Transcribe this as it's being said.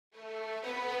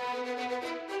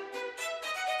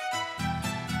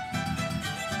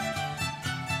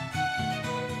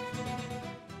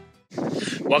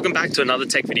Welcome back to another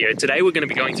tech video. Today we're going to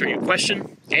be going through your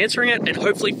question, answering it, and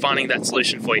hopefully finding that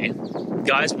solution for you.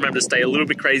 Guys, remember to stay a little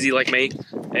bit crazy like me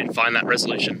and find that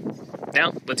resolution.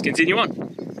 Now, let's continue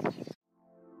on.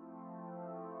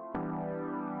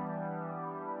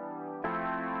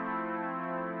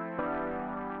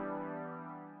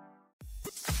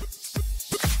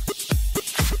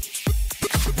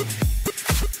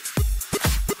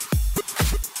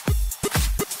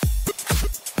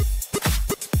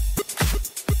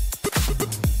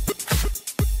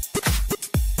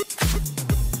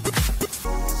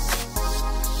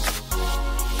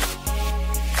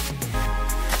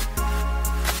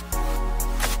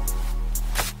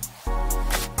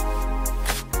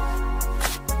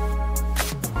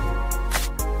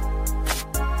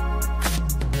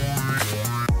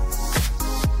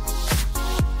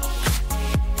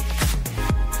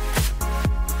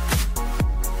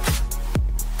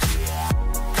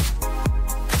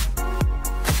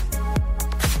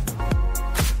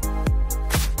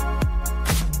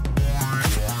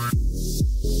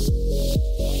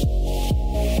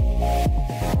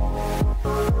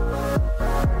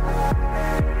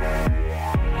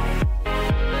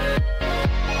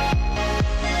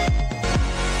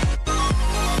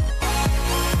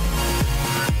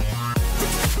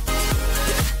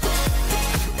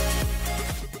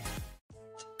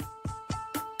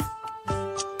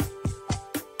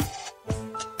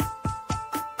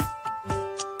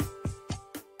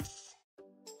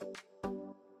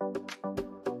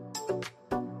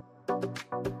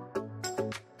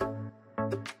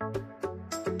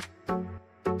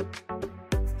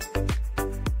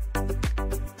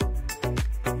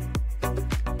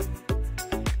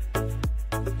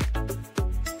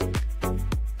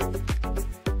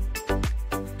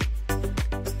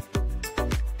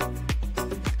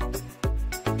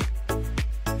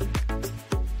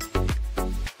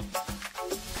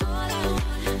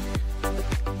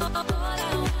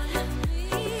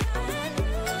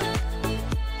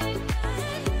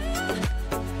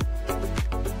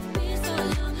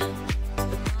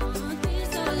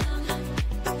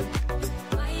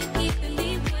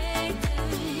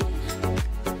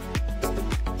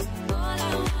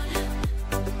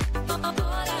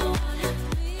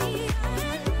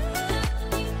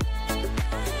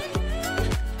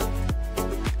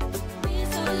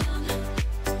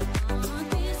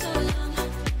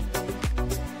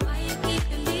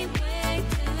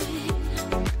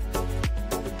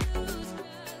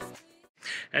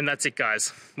 And that's it,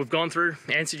 guys. We've gone through,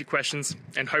 answered your questions,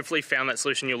 and hopefully found that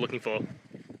solution you're looking for.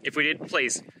 If we did,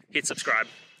 please hit subscribe.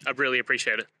 I'd really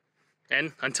appreciate it.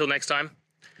 And until next time,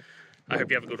 I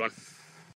hope you have a good one.